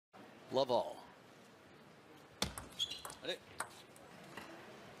Love all.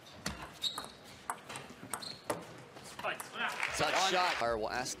 Touch shot. Will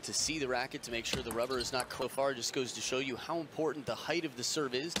ask to see the racket to make sure the rubber is not so far. Just goes to show you how important the height of the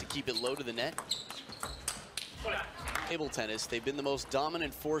serve is to keep it low to the net. Table tennis, they've been the most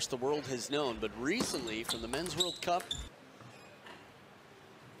dominant force the world has known, but recently from the Men's World Cup,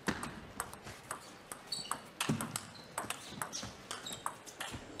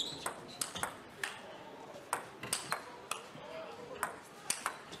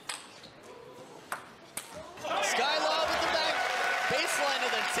 baseline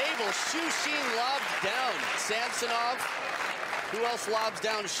of the table, Shushin lobbed down. Samsonov, who else lobs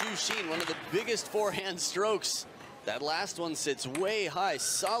down Shushin? One of the biggest forehand strokes. That last one sits way high.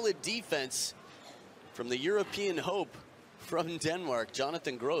 Solid defense from the European hope from Denmark,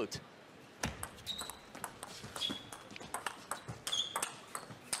 Jonathan GROTH.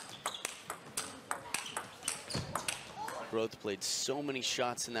 GROTH played so many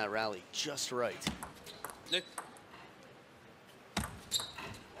shots in that rally, just right. Nick.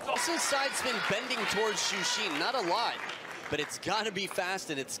 Also side spin bending towards Shushin, not a lot, but it's gotta be fast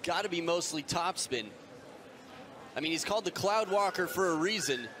and it's gotta be mostly topspin. I mean, he's called the Cloud Walker for a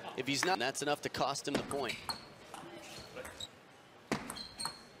reason. If he's not, that's enough to cost him the point.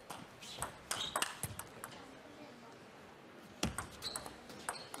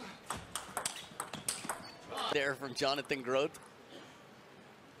 There from Jonathan GROTH.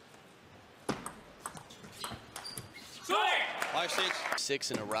 Five,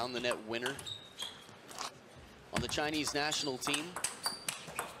 six and around the net winner on the Chinese national team.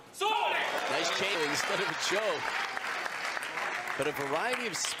 Nice chain instead of a choke. But a variety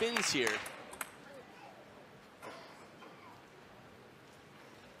of spins here.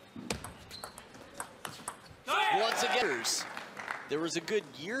 Once again, there was a good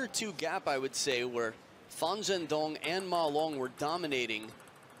year or two gap, I would say, where Fan Zhendong and Ma Long were dominating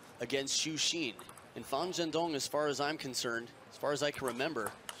against Shushin. And Fan Zhendong, as far as I'm concerned, as far as I can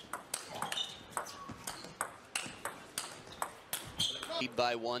remember, lead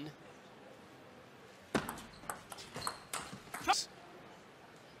by one.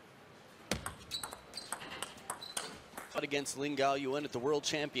 But against Lin Gao Yuan at the World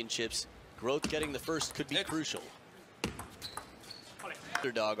Championships, GROTH getting the first could be crucial.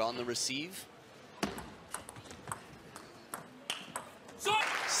 Underdog on the receive.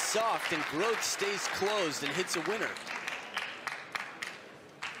 Soft, and GROTH stays closed and hits a winner.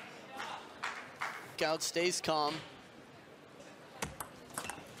 Out stays calm.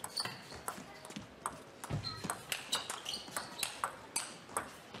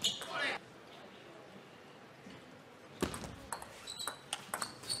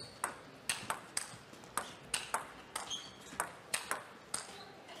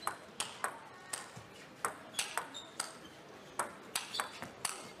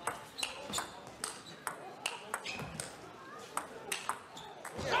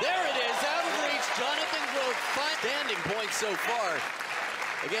 Standing point so far.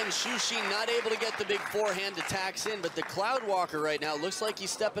 Again, Shushin not able to get the big forehand attacks in, but the Cloud Walker right now looks like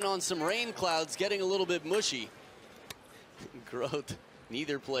he's stepping on some rain clouds, getting a little bit mushy. GROTH,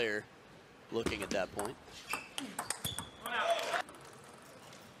 neither player looking at that point.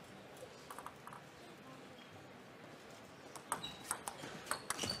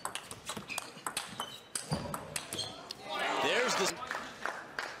 There's the...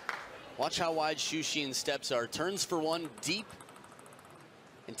 Watch how wide Shushin's steps are. Turns for one deep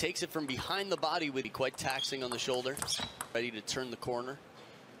and takes it from behind the body, would be quite taxing on the shoulder. Ready to turn the corner.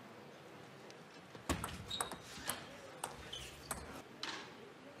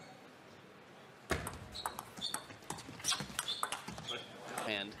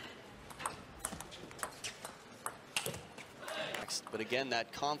 And but again,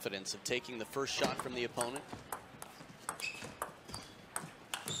 that confidence of taking the first shot from the opponent.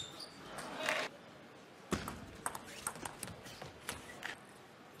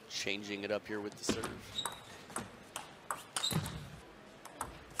 Changing it up here with the serve.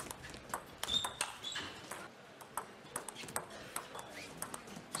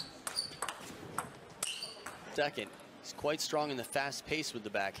 Second, he's quite strong in the fast pace with the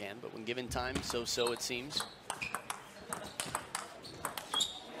backhand, but when given time, so it seems.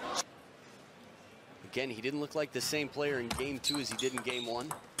 Again, he didn't look like the same player in game 2 as he did in game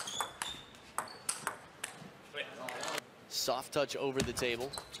 1. Soft touch over the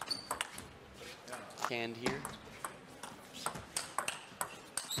table. Hand here.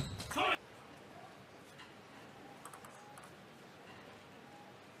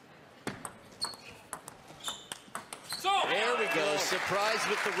 There we go. Surprise surprised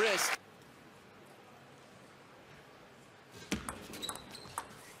with the wrist.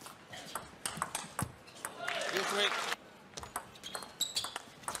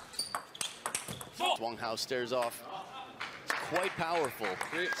 Wang Hao stares off. It's quite powerful,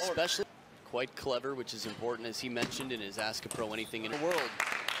 especially quite clever, which is important, as he mentioned in his Ask a Pro Anything in the World.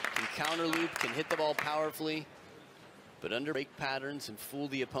 Can counter loop, can hit the ball powerfully, but under break patterns and fool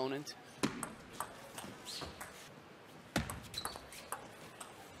the opponent.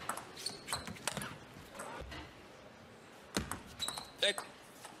 Deck.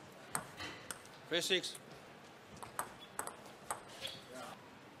 3-6.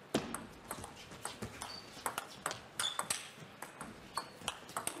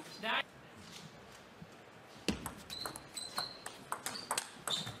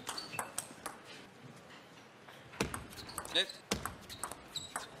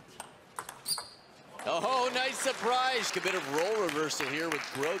 Oh, nice surprise. A bit of role reversal here with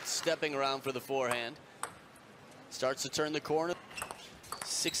GROTH stepping around for the forehand. Starts to turn the corner.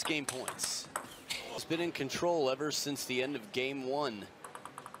 6 game points. He's been in control ever since the end of game 1.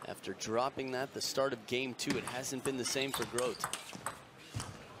 After dropping that the start of game 2, it hasn't been the same for GROTH.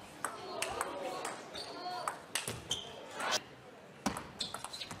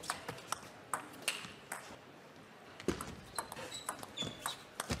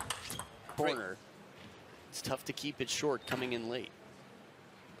 Corner. It's tough to keep it short coming in late.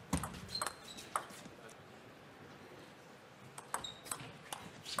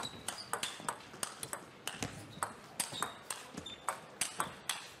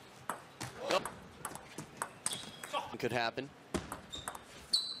 Oh. It could happen.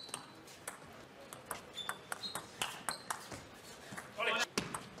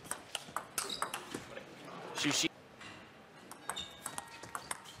 Sushi.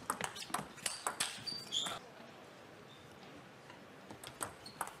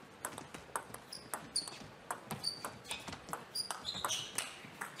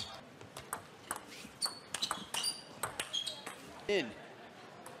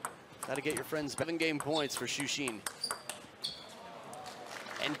 Got to get your friends 7 game points for Shushin.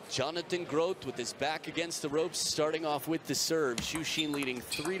 And Jonathan GROTH with his back against the ropes, starting off with the serve. Shushin leading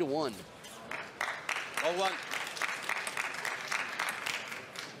 3-1. 0-1.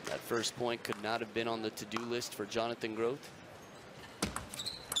 That first point could not have been on the to-do list for Jonathan GROTH.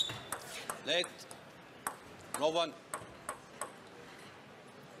 Late. 0-1.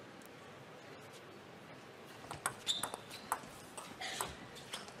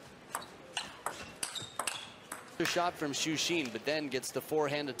 Shot from Shushin, but then gets the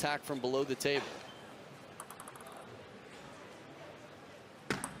forehand attack from below the table.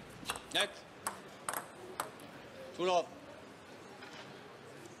 Net. 2-0.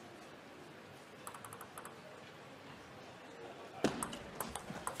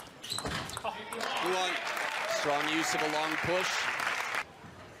 Strong use of a long push.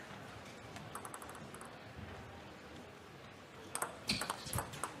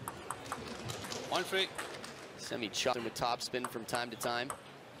 One free. Semi-chopping with topspin from time to time,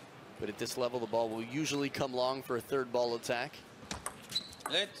 but at this level the ball will usually come long for a third ball attack.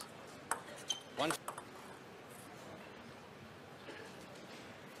 Late. One.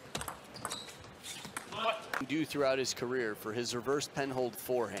 Do throughout his career for his reverse penhold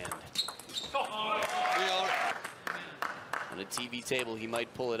forehand. On a TV table he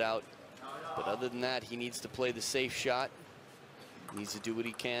might pull it out, but other than that he needs to play the safe shot. He needs to do what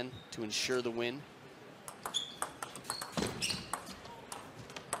he can to ensure the win.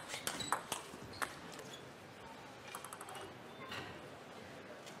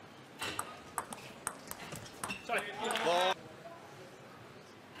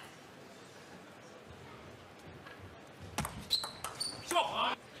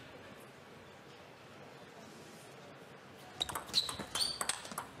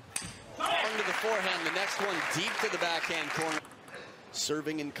 Forehand, the next one deep to the backhand corner.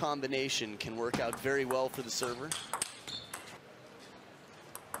 Serving in combination can work out very well for the server.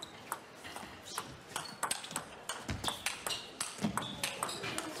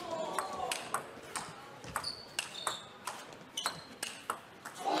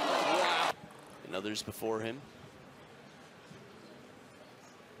 Wow. And others before him.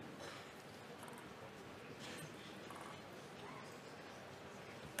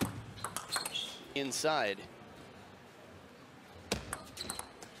 Inside.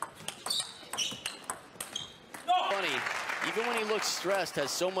 Funny, even when he looks stressed,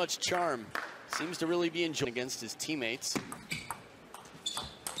 has so much charm. Seems to really be enjoying against his teammates.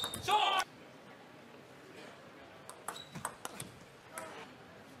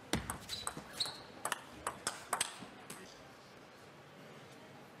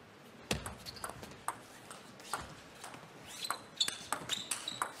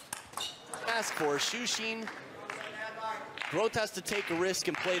 ask for. Shushin, GROTH has to take a risk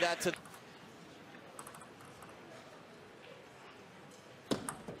and play that to...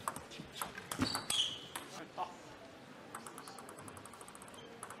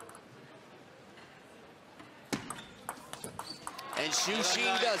 And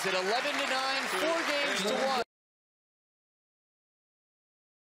Shushin does it, 11-9, 4 games to 1.